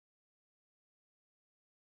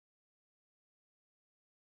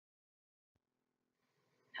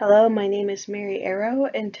Hello, my name is Mary Arrow,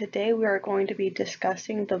 and today we are going to be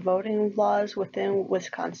discussing the voting laws within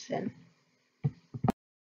Wisconsin.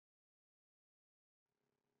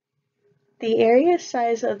 The area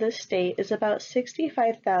size of the state is about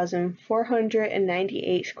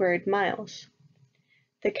 65,498 square miles.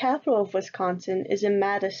 The capital of Wisconsin is in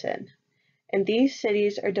Madison, and these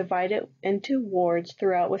cities are divided into wards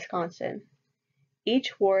throughout Wisconsin.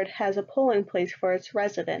 Each ward has a polling place for its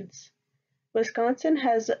residents. Wisconsin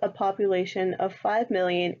has a population of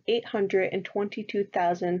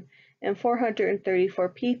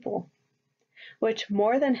 5,822,434 people, which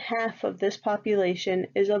more than half of this population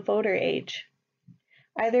is of voter age.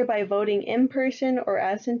 Either by voting in person or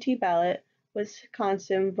absentee ballot,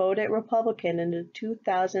 Wisconsin voted Republican in the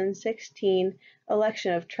 2016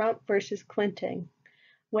 election of Trump versus Clinton,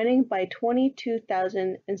 winning by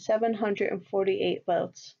 22,748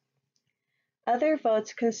 votes. Other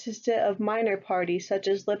votes consisted of minor parties such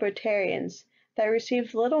as Libertarians that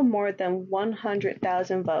received little more than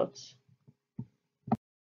 100,000 votes.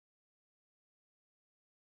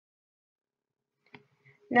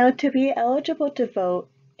 Now, to be eligible to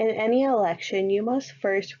vote in any election, you must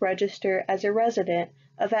first register as a resident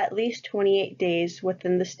of at least 28 days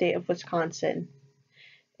within the state of Wisconsin.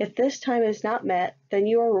 If this time is not met, then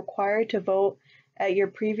you are required to vote at your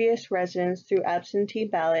previous residence through absentee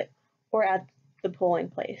ballot or at the polling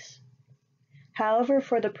place. However,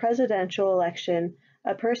 for the presidential election,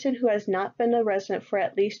 a person who has not been a resident for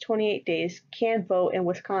at least 28 days can vote in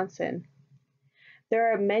Wisconsin.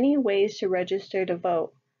 There are many ways to register to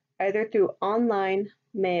vote, either through online,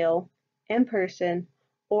 mail, in person,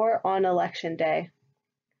 or on election day.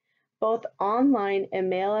 Both online and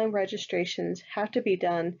mail-in registrations have to be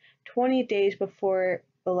done 20 days before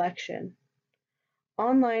election.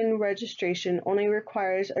 Online registration only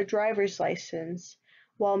requires a driver's license,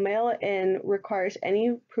 while mail-in requires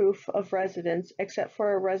any proof of residence except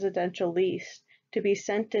for a residential lease to be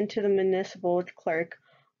sent in to the municipal clerk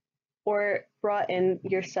or brought in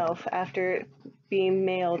yourself after being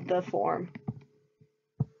mailed the form.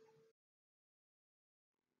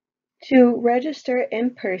 To register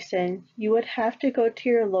in person, you would have to go to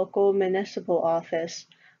your local municipal office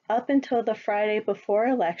up until the Friday before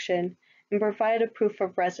election and provide a proof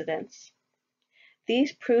of residence.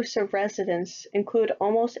 These proofs of residence include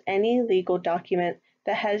almost any legal document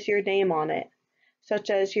that has your name on it, such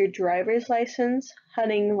as your driver's license,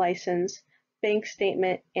 hunting license, bank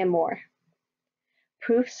statement, and more.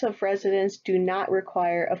 Proofs of residence do not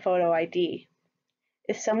require a photo ID.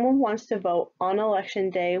 If someone wants to vote on election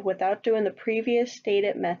day without doing the previous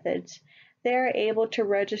stated methods, they are able to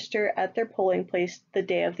register at their polling place the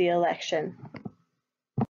day of the election.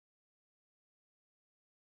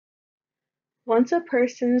 Once a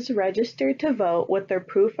person's registered to vote with their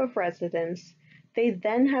proof of residence, they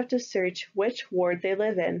then have to search which ward they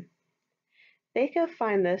live in. They can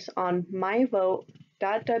find this on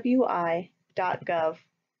myvote.wi.gov.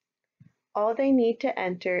 All they need to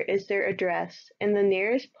enter is their address, and the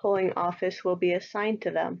nearest polling office will be assigned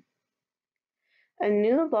to them. A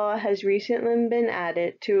new law has recently been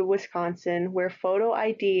added to Wisconsin where photo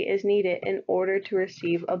ID is needed in order to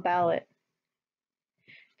receive a ballot.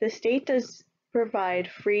 The state does provide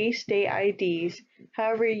free state IDs,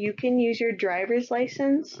 however you can use your driver's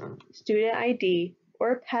license, student ID,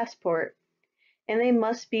 or passport, and they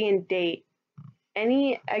must be in date.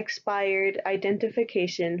 Any expired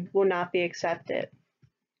identification will not be accepted.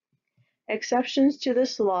 Exceptions to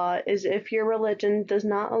this law is if your religion does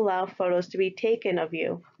not allow photos to be taken of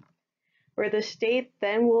you, where the state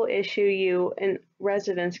then will issue you a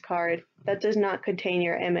residence card that does not contain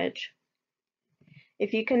your image.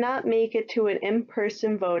 If you cannot make it to an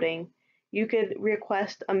in-person voting, you could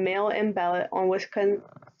request a mail-in ballot on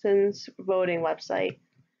Wisconsin's voting website,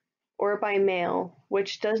 or by mail,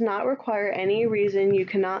 which does not require any reason you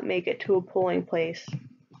cannot make it to a polling place.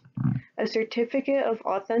 A certificate of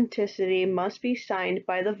authenticity must be signed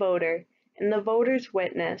by the voter and the voter's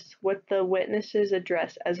witness with the witness's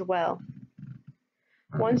address as well.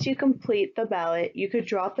 Once you complete the ballot, you could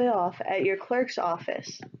drop it off at your clerk's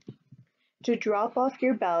office. To drop off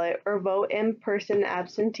your ballot or vote in person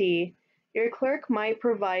absentee, your clerk might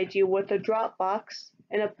provide you with a drop box,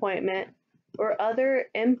 an appointment, or other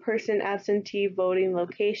in-person absentee voting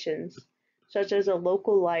locations, such as a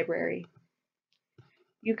local library.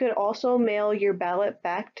 You could also mail your ballot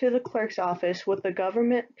back to the clerk's office with a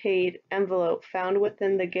government-paid envelope found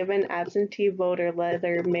within the given absentee voter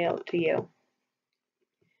letter mailed to you.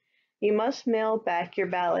 You must mail back your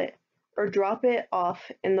ballot or drop it off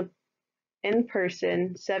in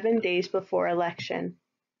person 7 days before election.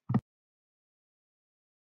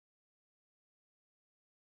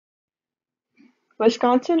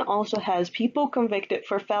 Wisconsin also has people convicted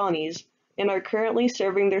for felonies and are currently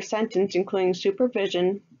serving their sentence, including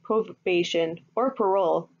supervision, probation, or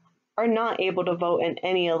parole, are not able to vote in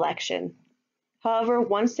any election. However,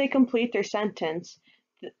 once they complete their sentence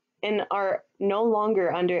and are no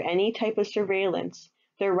longer under any type of surveillance,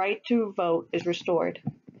 their right to vote is restored.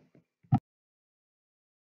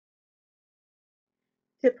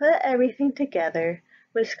 To put everything together,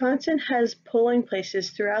 Wisconsin has polling places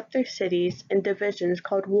throughout their cities and divisions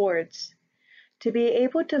called wards. To be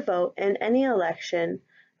able to vote in any election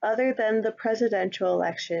other than the presidential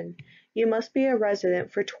election, you must be a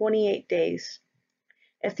resident for 28 days.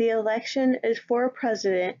 If the election is for a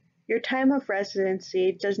president, your time of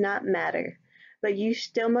residency does not matter, but you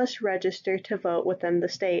still must register to vote within the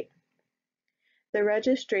state. The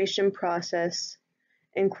registration process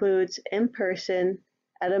includes in-person,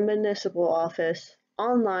 at a municipal office,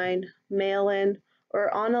 online, mail-in, or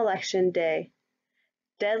on election day.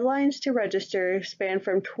 Deadlines to register span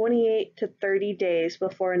from 28 to 30 days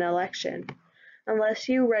before an election, unless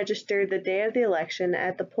you register the day of the election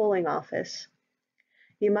at the polling office.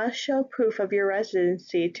 You must show proof of your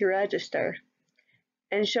residency to register,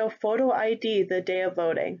 and show photo ID the day of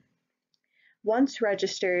voting. Once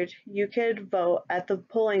registered, you could vote at the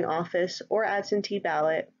polling office or absentee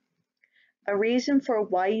ballot. A reason for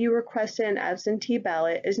why you requested an absentee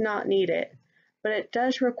ballot is not needed, but it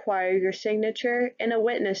does require your signature and a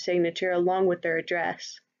witness signature along with their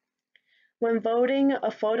address. When voting, a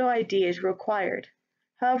photo ID is required.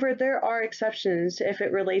 However, there are exceptions if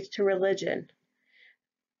it relates to religion.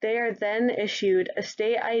 They are then issued a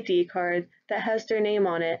state ID card that has their name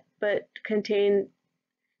on it but contains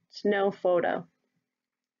no photo.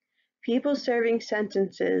 People serving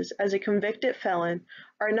sentences as a convicted felon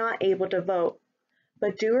are not able to vote,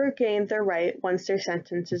 but do regain their right once their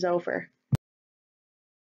sentence is over.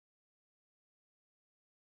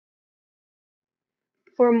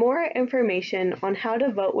 For more information on how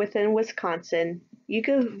to vote within Wisconsin, you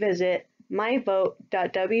can visit myvote.wi.gov,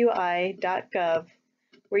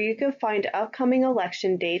 where you can find upcoming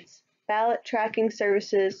election dates, ballot tracking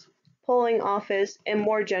services, polling office, and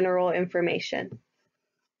more general information.